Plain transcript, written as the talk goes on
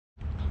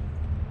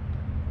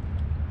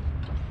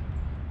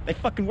They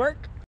fucking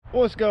work.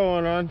 What's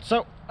going on?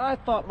 So I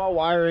thought my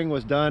wiring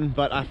was done,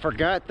 but I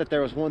forgot that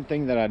there was one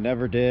thing that I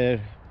never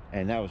did,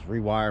 and that was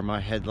rewire my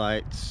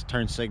headlights,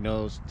 turn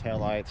signals, tail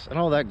lights, and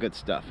all that good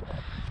stuff,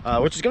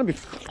 which is going to be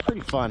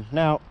pretty fun.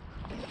 Now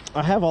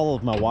I have all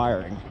of my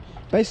wiring.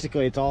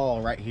 Basically it's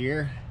all right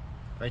here,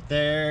 right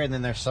there, and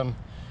then there's some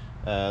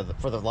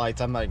for the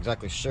lights. I'm not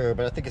exactly sure,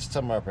 but I think it's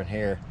somewhere up in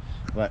here,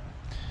 but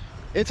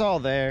it's all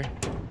there.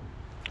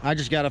 I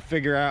just got to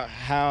figure out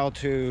how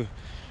to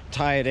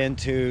tie it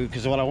into,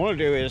 because what I want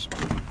to do is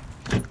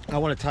I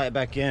want to tie it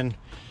back in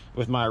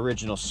with my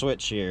original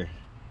switch here,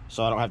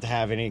 so I don't have to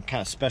have any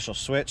kind of special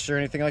switch or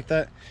anything like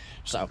that.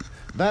 So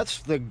that's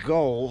the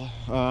goal.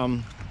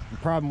 The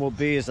problem will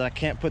be is that I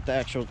can't put the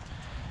actual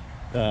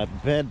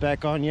bed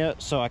back on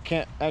yet, so I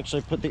can't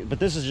actually put the, but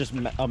this is just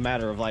a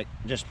matter of like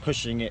just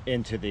pushing it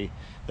into the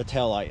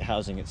tail light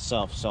housing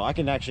itself, so I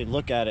can actually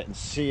look at it and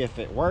see if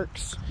it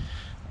works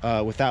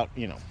without,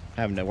 you know,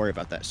 having to worry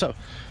about that. So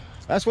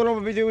that's what I'm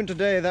gonna be doing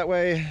today. That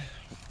way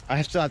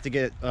I still have to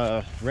get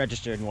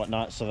registered and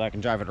whatnot so that I can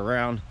drive it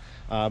around,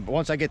 but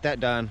once I get that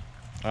done,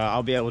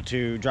 I'll be able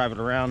to drive it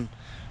around,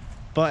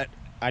 but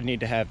I need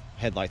to have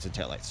headlights and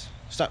taillights.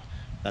 So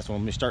that's what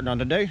I'm gonna be starting on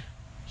today,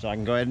 so I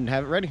can go ahead and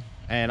have it ready.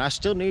 And I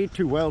still need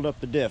to weld up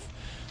the diff.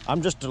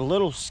 I'm just a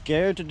little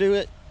scared to do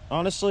it,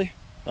 honestly,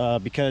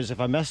 because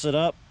if I mess it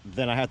up,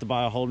 then I have to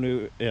buy a whole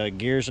new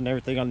gears and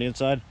everything on the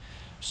inside.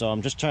 So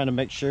I'm just trying to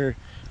make sure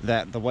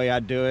that the way I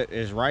do it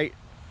is right,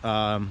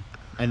 and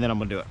then I'm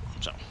gonna do it.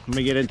 So I'm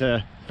gonna get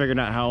into figuring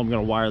out how I'm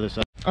gonna wire this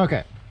up.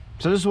 Okay,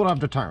 so this is what I've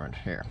determined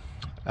here.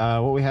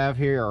 What we have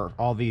here are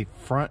all the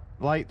front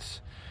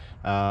lights.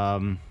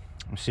 Let's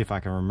see if I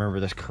can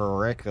remember this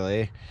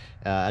correctly.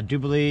 I do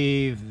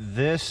believe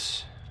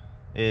this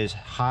is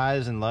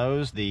highs and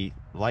lows, the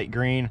light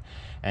green,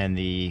 and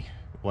the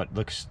what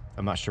looks,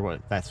 I'm not sure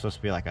what that's supposed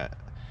to be, like a,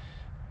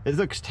 it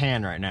looks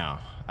tan right now.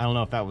 I don't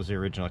know if that was the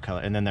original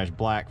color. And then there's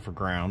black for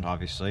ground,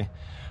 obviously.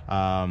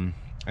 And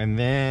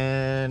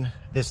then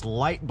this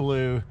light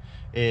blue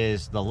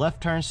is the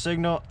left turn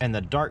signal, and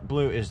the dark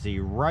blue is the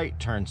right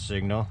turn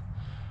signal.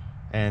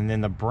 And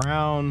then the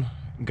brown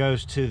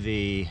goes to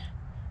the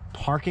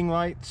parking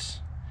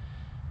lights,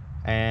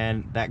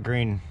 and that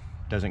green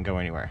doesn't go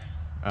anywhere.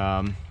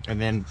 And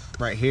then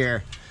right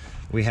here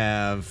we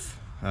have,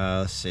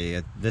 let's see,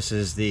 this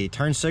is the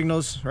turn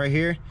signals right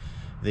here,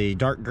 the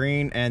dark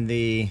green and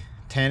the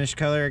tannish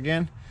color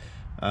again.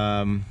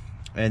 And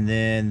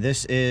then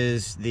this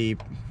is the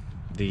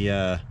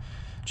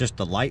just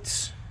the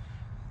lights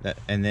that,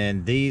 and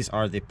then these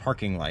are the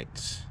parking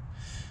lights.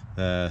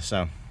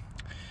 So,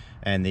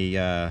 and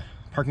the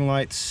parking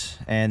lights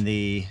and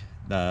the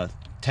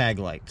tag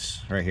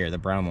lights right here, the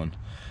brown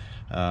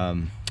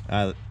one.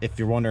 If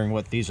you're wondering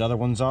what these other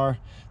ones are,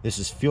 this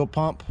is fuel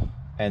pump,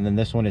 and then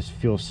this one is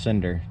fuel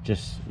sender,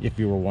 just if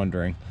you were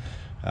wondering.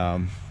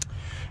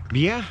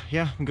 Yeah,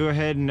 go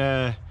ahead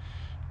and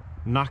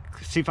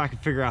see if I can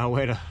figure out a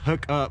way to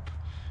hook up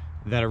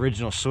that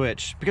original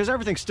switch, because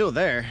everything's still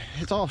there.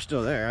 It's all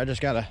still there. I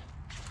just gotta,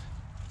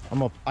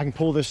 I can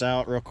pull this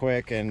out real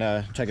quick and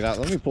check it out.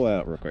 Let me pull it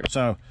out real quick.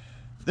 So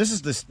this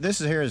is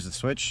here is the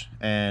switch,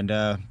 and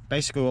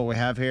basically what we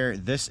have here,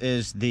 this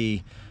is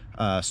the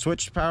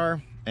switch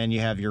power, and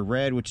you have your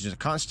red, which is a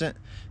constant.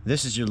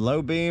 This is your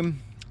low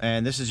beam,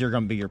 and this is going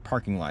to be your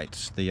parking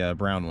lights, the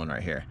brown one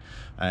right here.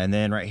 And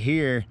then right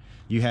here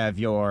you have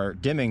your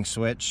dimming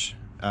switch,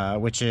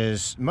 which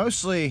is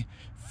mostly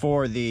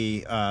for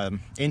the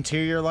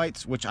interior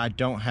lights, which I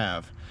don't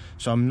have.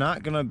 So I'm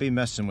not going to be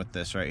messing with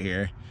this right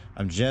here.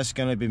 I'm just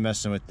going to be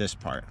messing with this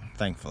part,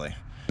 thankfully.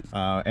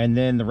 And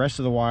then the rest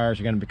of the wires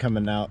are going to be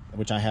coming out,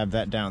 which I have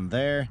that down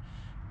there.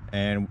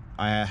 And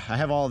I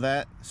have all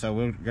that, so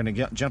we're gonna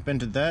jump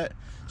into that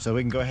so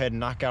we can go ahead and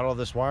knock out all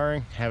this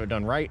wiring, have it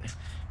done right,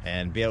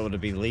 and be able to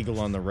be legal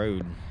on the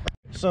road.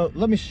 So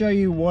let me show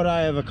you what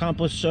I have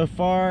accomplished so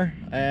far,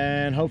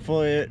 and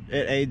hopefully it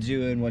aids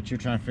you in what you're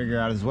trying to figure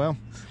out as well.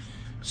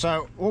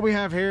 So what we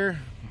have here,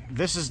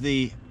 this is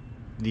the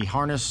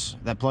harness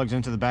that plugs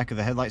into the back of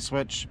the headlight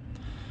switch.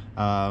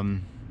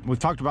 We've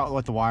talked about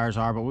what the wires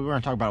are, but we're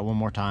going to talk about it one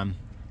more time.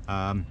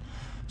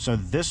 So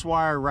this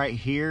wire right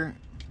here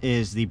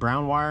is the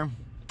brown wire,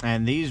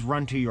 and these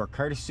run to your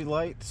courtesy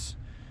lights.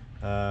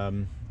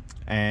 And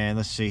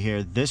let's see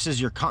here, this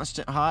is your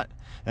constant hot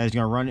that is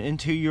going to run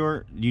into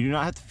your, you do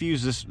not have to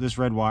fuse this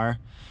red wire,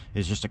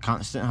 it's just a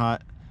constant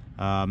hot.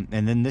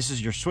 And then this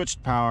is your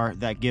switched power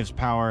that gives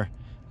power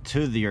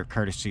to your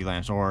courtesy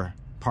lamps or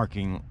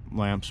parking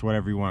lamps,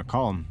 whatever you want to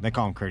call them. They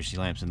call them courtesy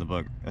lamps in the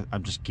book. I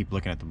just keep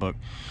looking at the book.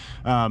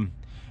 And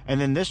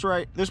then this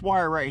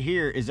wire right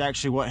here is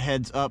actually what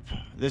heads up.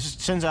 This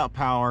sends out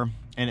power,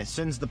 and it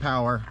sends the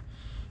power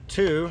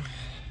to,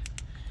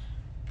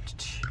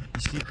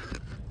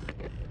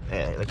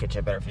 yeah, look at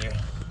you, better view.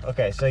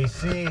 Okay, so you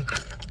see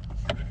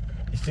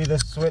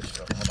this switch.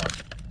 Oh, hold on.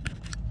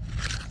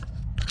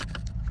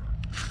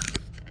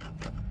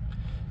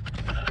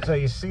 So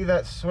you see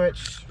that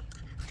switch.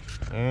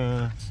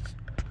 You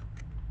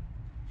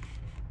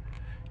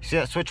see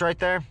that switch right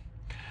there?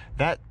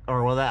 that,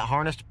 or well, that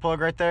harness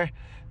plug right there,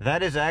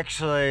 that is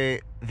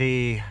actually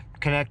the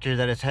connector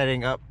that is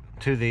heading up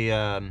to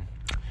the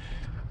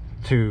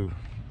to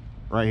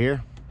right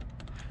here.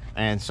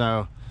 And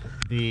so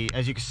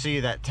as you can see,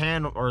 that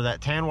tan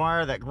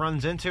wire that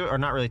runs into, or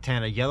not really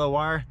tan, a yellow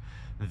wire,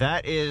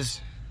 that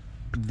is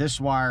this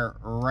wire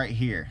right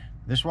here.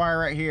 This wire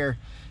right here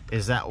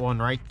is that one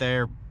right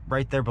there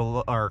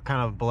below, or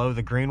kind of below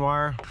the green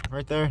wire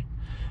right there.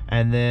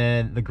 And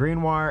then the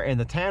green wire and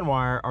the tan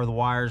wire are the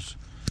wires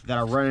that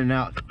are running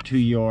out to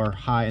your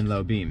high and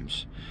low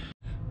beams.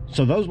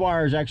 So those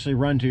wires actually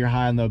run to your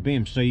high and low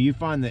beams. So you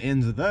find the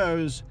ends of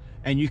those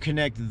and you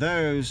connect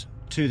those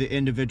to the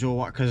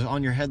individual, because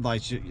on your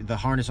headlights, the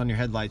harness on your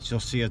headlights, you'll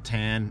see a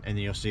tan and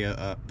then you'll see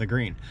the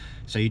green.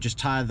 So you just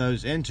tie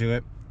those into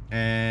it,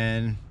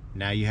 and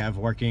now you have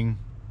working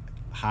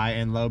high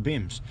and low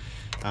beams.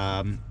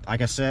 Like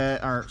I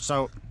said,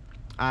 so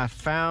I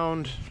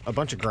found a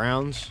bunch of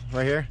grounds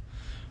right here.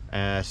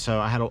 So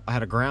I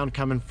had a ground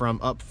coming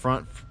from up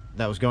front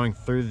that was going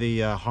through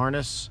the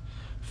harness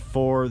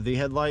for the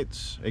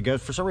headlights. It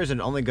goes, for some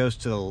reason, it only goes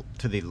to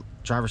the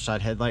driver's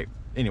side headlight.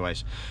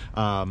 Anyways,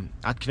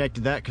 I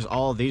connected that because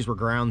all of these were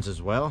grounds as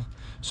well.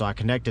 So I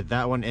connected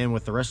that one in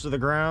with the rest of the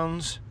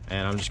grounds,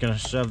 and I'm just gonna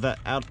shove that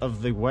out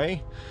of the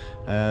way.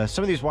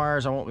 Some of these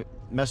wires I won't be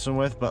messing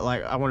with, but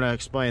like, I want to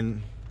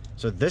explain.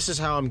 So this is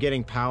how I'm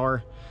getting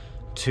power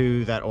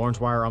to that orange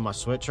wire on my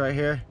switch right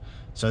here.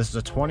 So this is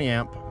a 20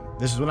 amp.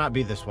 This will not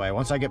be this way.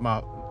 Once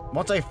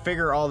I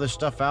figure all this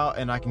stuff out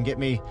and I can get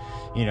me,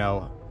 you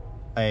know,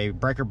 a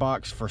breaker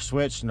box for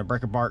switch and a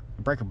breaker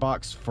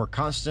box for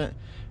constant,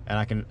 and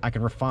I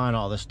can refine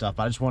all this stuff.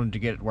 I just wanted to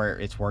get it where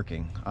it's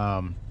working.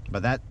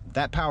 But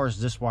that powers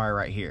this wire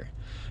right here.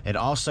 It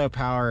also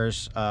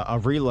powers a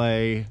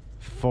relay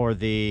for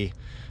the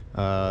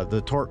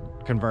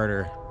torque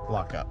converter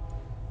lockup.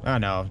 I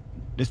know,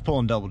 it's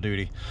pulling double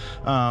duty.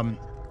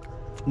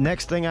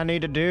 Next thing I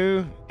need to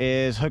do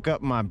is hook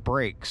up my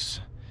brakes.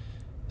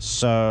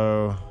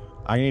 So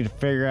I need to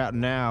figure out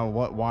now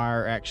what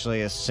wire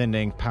actually is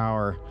sending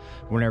power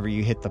whenever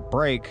you hit the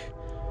brake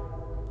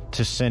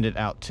to send it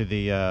out to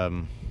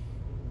the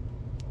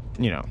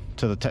you know,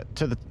 to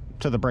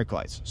the brake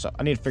lights. So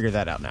I need to figure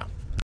that out now.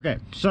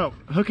 Okay, so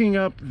hooking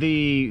up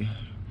the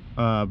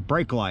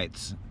brake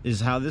lights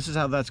is how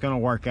that's going to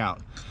work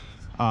out.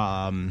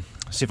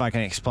 See if I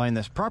can explain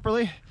this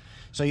properly.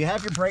 So you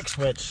have your brake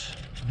switch,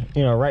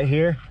 you know, right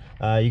here.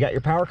 You got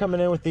your power coming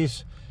in with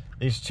these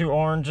two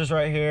oranges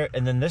right here,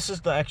 and then this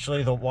is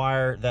actually the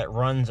wire that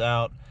runs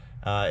out.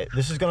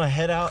 This is going to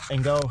head out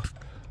and go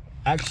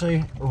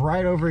actually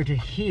right over to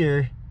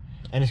here,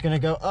 and it's going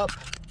to go up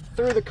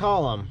through the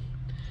column.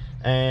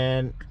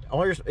 And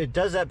it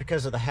does that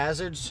because of the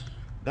hazards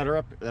that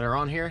are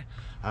on here,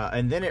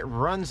 and then it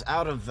runs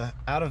out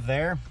of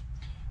there,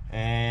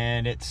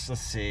 and it's,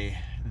 let's see,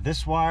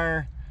 this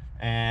wire,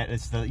 and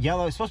it's the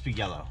yellow. It's supposed to be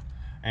yellow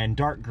and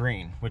dark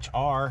green, which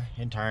are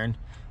in turn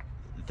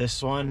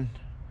this one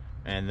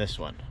and this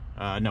one.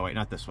 No, wait,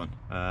 not this one.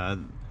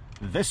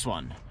 This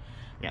one.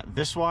 Yeah,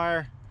 this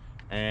wire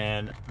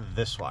and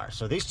this wire.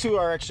 So these two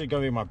are actually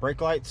going to be my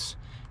brake lights,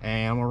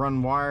 and I'm gonna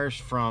run wires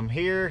from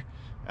here.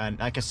 And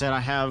like I said,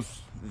 I have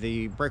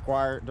the brake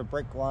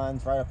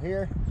lines right up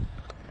here,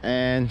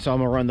 and so I'm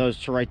gonna run those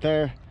to right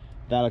there.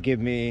 That'll give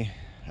me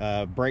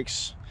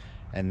brakes,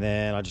 and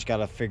then I just got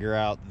to figure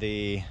out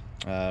the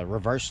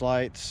reverse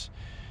lights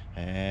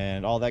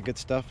and all that good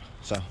stuff.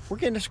 So we're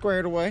getting it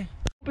squared away.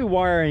 I'll be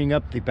wiring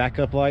up the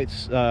backup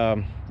lights,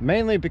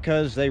 mainly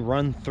because they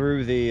run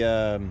through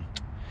the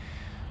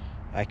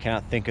I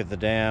cannot think of the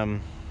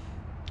damn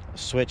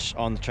switch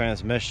on the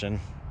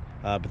transmission,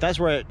 but that's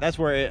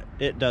where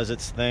it does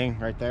its thing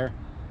right there,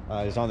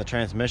 is on the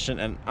transmission.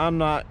 And I'm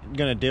not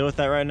gonna deal with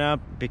that right now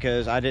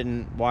because I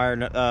didn't wire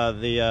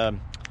the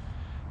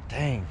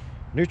dang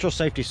neutral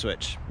safety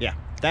switch. Yeah,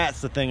 that's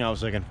the thing I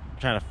was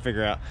trying to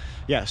figure out.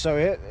 Yeah, so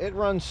it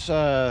runs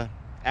out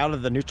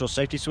of the neutral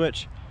safety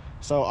switch.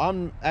 So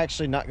I'm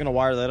actually not going to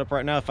wire that up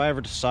right now. If I ever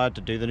decide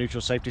to do the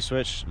neutral safety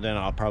switch, then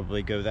I'll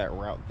probably go that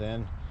route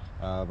then.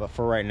 But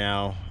for right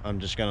now, I'm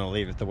just going to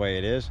leave it the way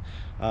it is.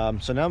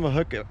 So now I'm going to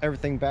hook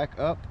everything back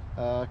up,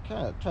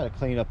 kind of try to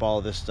clean up all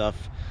of this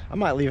stuff. I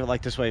might leave it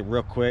like this way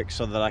real quick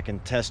so that I can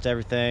test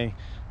everything,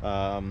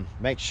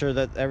 make sure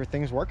that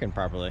everything's working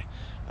properly.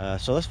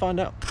 So let's find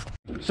out.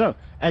 So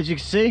as you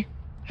can see,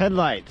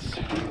 headlights.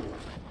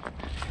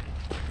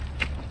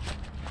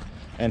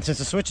 And since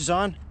the switch is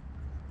on,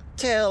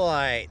 tail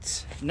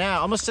lights.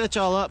 Now I'm gonna set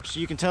y'all up so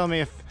you can tell me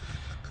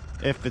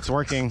if it's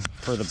working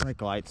for the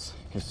brake lights,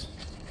 because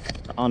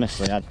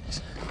honestly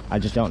I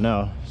just don't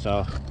know.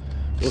 So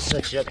we'll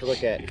set you up to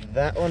look at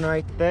that one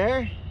right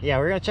there. Yeah,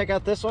 we're gonna check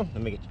out this one.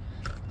 Let me get you.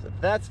 So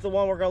that's the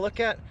one we're gonna look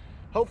at.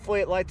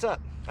 Hopefully it lights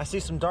up. I see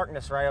some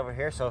darkness right over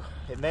here, so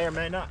it may or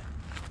may not.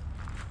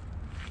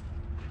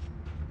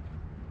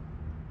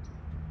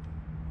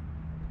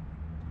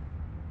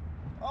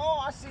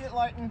 Oh, I see it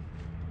lighting.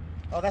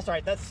 Oh, that's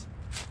right. That's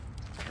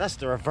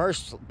the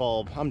reverse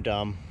bulb. I'm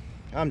dumb.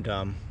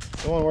 The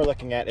one we're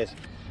looking at is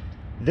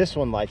this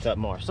one lights up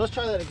more. So let's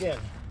try that again.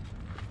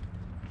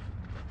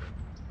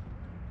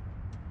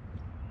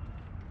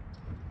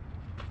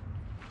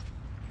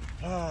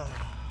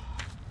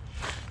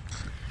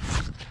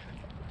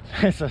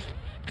 It's a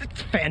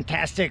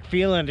fantastic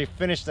feeling to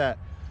finish that.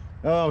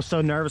 Oh, I was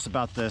so nervous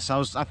about this.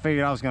 I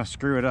figured I was gonna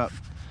screw it up.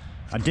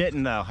 I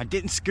didn't though. I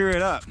didn't screw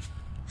it up.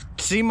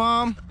 See,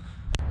 Mom?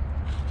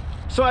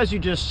 So as you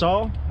just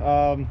saw,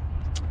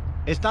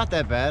 it's not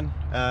that bad.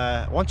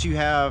 When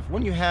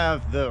you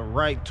have the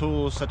right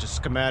tools such as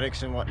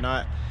schematics and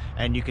whatnot,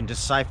 and you can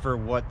decipher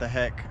what the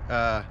heck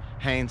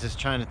Haynes is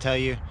trying to tell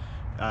you,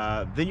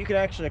 then you can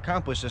actually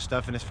accomplish this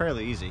stuff, and it's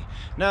fairly easy.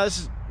 Now this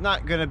is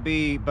not going to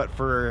be but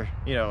for,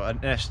 you know, an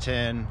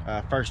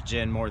S10 first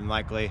gen, more than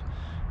likely.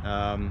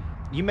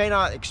 You may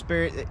not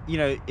experience, you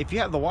know, if you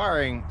have the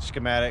wiring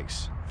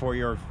schematics for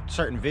your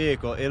certain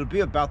vehicle, it'll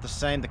be about the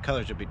same. The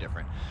colors will be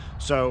different.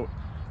 So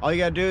all you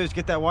gotta do is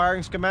get that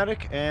wiring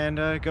schematic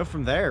and go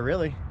from there,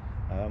 really.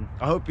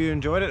 I hope you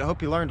enjoyed it. I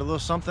hope you learned a little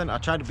something. I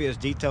tried to be as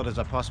detailed as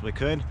I possibly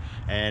could,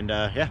 and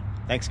yeah,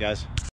 thanks guys.